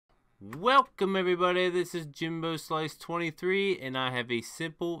Welcome everybody, this is Jimbo Slice 23 and I have a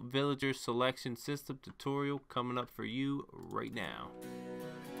simple villager selection system tutorial coming up for you right now.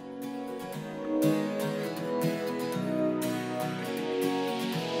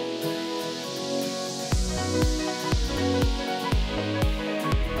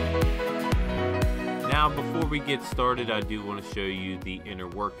 Now before we get started, I do want to show you the inner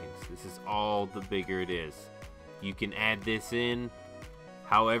workings. This is all the bigger it is. You can add this in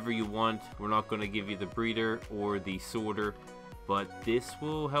however you want. We're not going to give you the breeder or the sorter, but this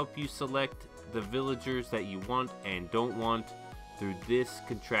will help you select the villagers that you want and don't want through this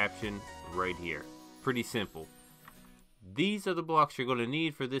contraption right here. Pretty simple. These are the blocks you're going to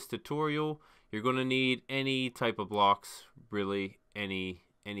need for this tutorial. You're going to need any type of blocks, really any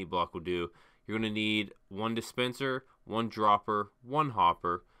block will do. You're going to need one dispenser, one dropper, one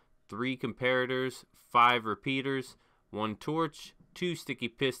hopper, 3 comparators, 5 repeaters, 1 torch, 2 sticky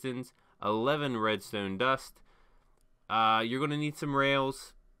pistons, 11 redstone dust. You're going to need some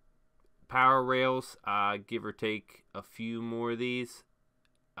rails, power rails, give or take a few more of these.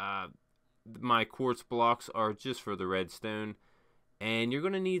 My quartz blocks are just for the redstone. And you're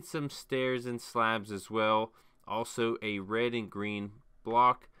going to need some stairs and slabs as well. Also a red and green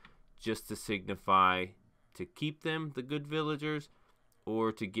block just to signify to keep them, the good villagers,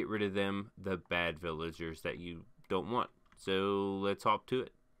 or to get rid of them, the bad villagers that you don't want. So let's hop to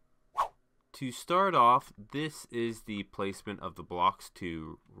it. To start off, this is the placement of the blocks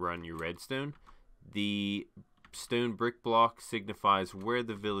to run your redstone. The stone brick block signifies where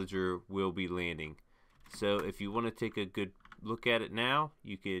the villager will be landing. So if you want to take a good look at it now,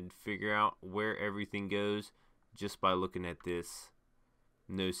 you can figure out where everything goes just by looking at this.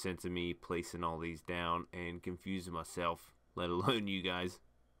 No sense of me placing all these down and confusing myself, let alone you guys.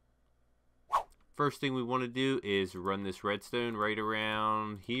 First thing we want to do is run this redstone right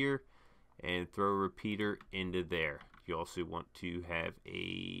around here and throw a repeater into there. You also want to have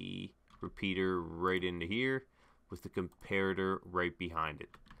a repeater right into here with the comparator right behind it.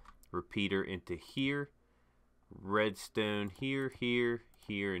 Repeater into here, redstone here, here,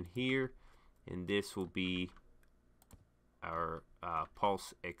 here, and here, and this will be our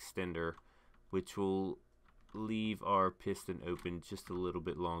pulse extender, which will leave our piston open just a little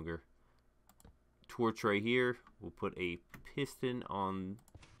bit longer. Torch right here. We'll put a piston on.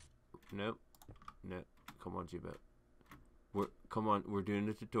 Nope. No. Come on, Jimbo. Come on. We're doing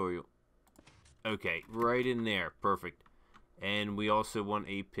the tutorial. Okay, right in there. Perfect. And we also want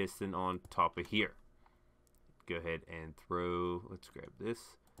a piston on top of here. Go ahead and throw. Let's grab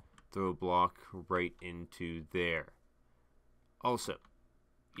this. Throw a block right into there. Also,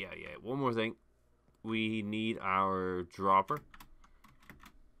 yeah. One more thing. We need our dropper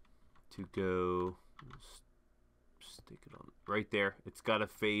to go. Stick it on right there. It's got to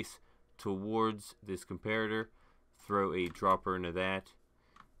face towards this comparator. Throw a dropper into that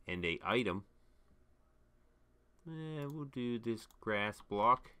and a item. We'll do this grass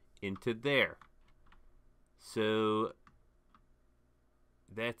block into there. So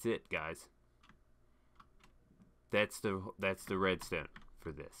that's it, guys. That's the redstone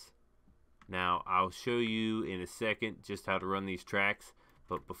for this. Now I'll show you in a second just how to run these tracks.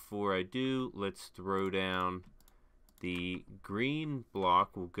 But before I do, let's throw down the green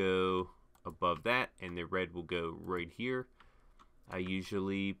block will go above that and the red will go right here. I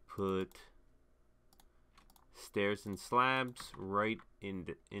usually put stairs and slabs right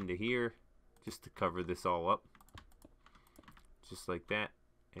into here just to cover this all up. Just like that.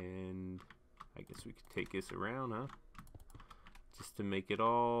 And I guess we could take this around, huh? Just to make it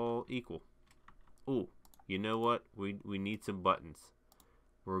all equal. Oh, you know what? We need some buttons.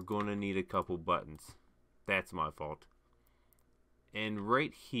 We're going to need a couple buttons. That's my fault. And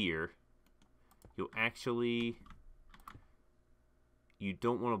right here, you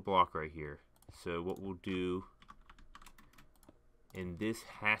don't want to block right here. So what we'll do, and this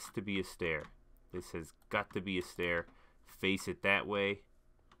has to be a stair. This has got to be a stair. Face it that way.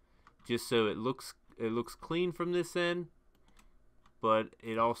 Just so it looks clean from this end, but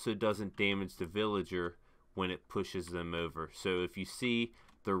it also doesn't damage the villager when it pushes them over. So if you see,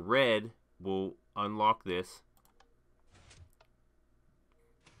 the red will unlock this.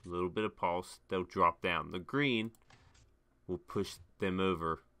 A little bit of pulse, they'll drop down. The green will push them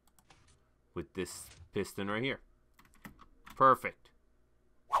over with this piston right here. Perfect.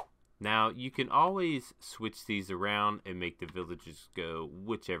 Now you can always switch these around and make the villagers go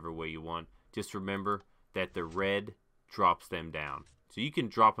whichever way you want. Just remember that the red drops them down. So you can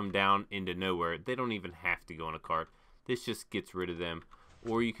drop them down into nowhere. They don't even have to go on a cart. This just gets rid of them.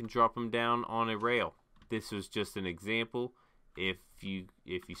 Or you can drop them down on a rail. This was just an example. if you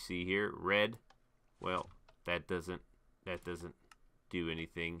see here red, well, that doesn't do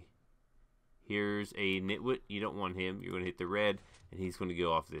anything. Here's a nitwit. You don't want him. You're going to hit the red, and he's going to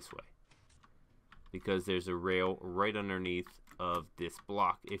go off this way because there's a rail right underneath of this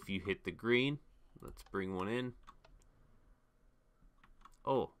block. If you hit the green, let's bring one in.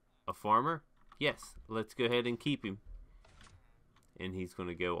 Oh, a farmer? Yes, let's go ahead and keep him. And he's going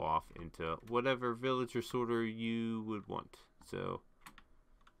to go off into whatever village or sorter you would want. So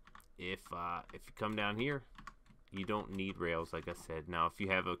if you come down here, you don't need rails, like I said. Now, if you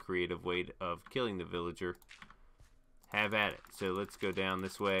have a creative way of killing the villager, have at it. So let's go down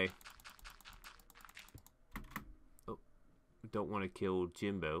this way. Oh, don't want to kill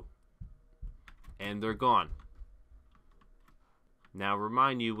Jimbo. And they're gone. Now,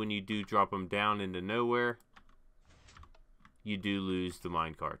 remind you, when you do drop them down into nowhere, you do lose the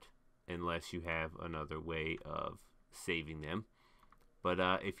minecart, unless you have another way of saving them. But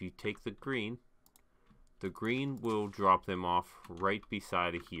if you take the green will drop them off right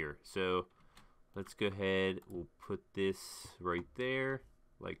beside of here. So let's go ahead, we'll put this right there,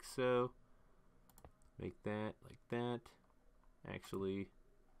 like so. Make that like that. Actually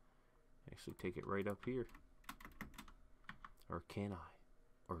take it right up here. Or can I?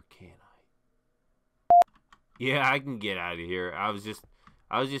 Or can I? Yeah, I can get out of here. I was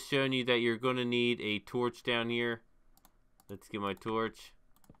just showing you that you're gonna need a torch down here. Let's get my torch.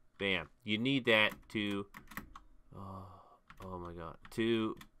 Bam. You need that to oh my god,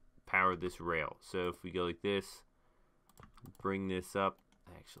 to power this rail. So if we go like this, bring this up.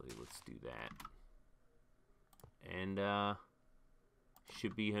 Actually, let's do that. And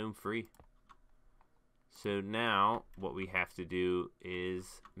should be home free. So now what we have to do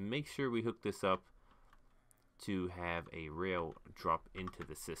is make sure we hook this up to have a rail drop into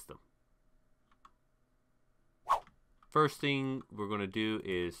the system. First thing we're going to do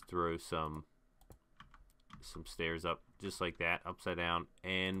is throw some stairs up just like that, upside down,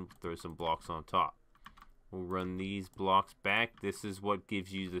 and throw some blocks on top. We'll run these blocks back. This is what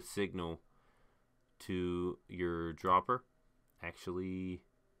gives you the signal to your dropper. Actually,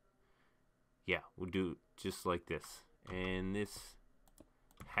 yeah, we'll do it just like this. And this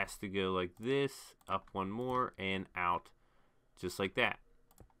has to go like this, up one more, and out just like that.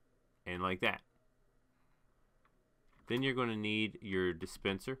 And like that. Then you're going to need your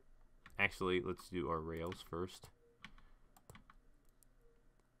dispenser. Actually, let's do our rails first.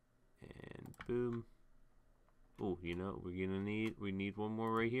 And boom. Oh, you know, we need one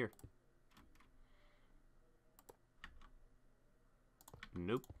more right here.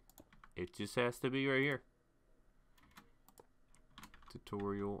 Nope. It just has to be right here.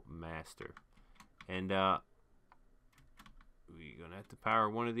 Tutorial master. And we're gonna have to power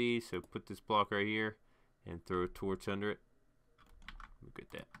one of these, so put this block right here and throw a torch under it. Look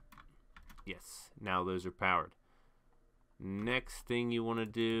at that. Yes, now those are powered. Next thing you want to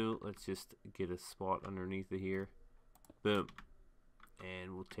do, let's just get a spot underneath it here. Boom.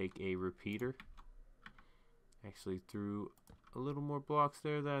 And we'll take a repeater. Actually threw a little more blocks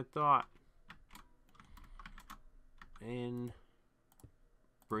there than I thought. And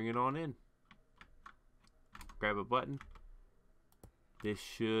bring it on in. Grab a button. This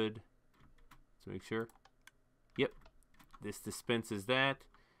should, let's make sure. Yep, this dispenses that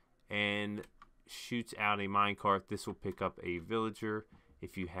and shoots out a minecart. This will pick up a villager.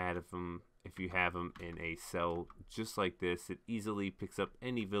 If you have them in a cell just like this, it easily picks up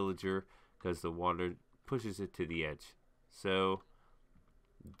any villager because the water pushes it to the edge. So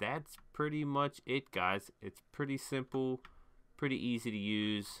that's pretty much it, guys. It's pretty simple, pretty easy to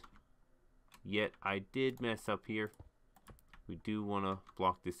use. Yet I did mess up here. We do want to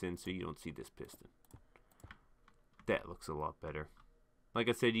block this in so you don't see this piston. That looks a lot better. Like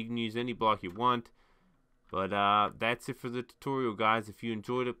I said, you can use any block you want. But that's it for the tutorial, guys. If you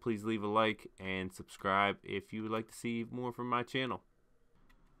enjoyed it, please leave a like and subscribe if you would like to see more from my channel.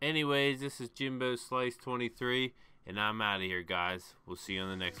 Anyways, this is Jimbo Slice 23, and I'm out of here, guys. We'll see you on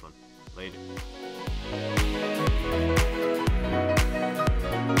the next one. Later.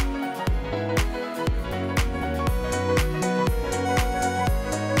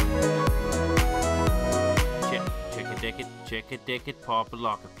 Check it, pop a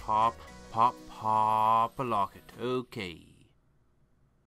locket, pop a locket. Okay.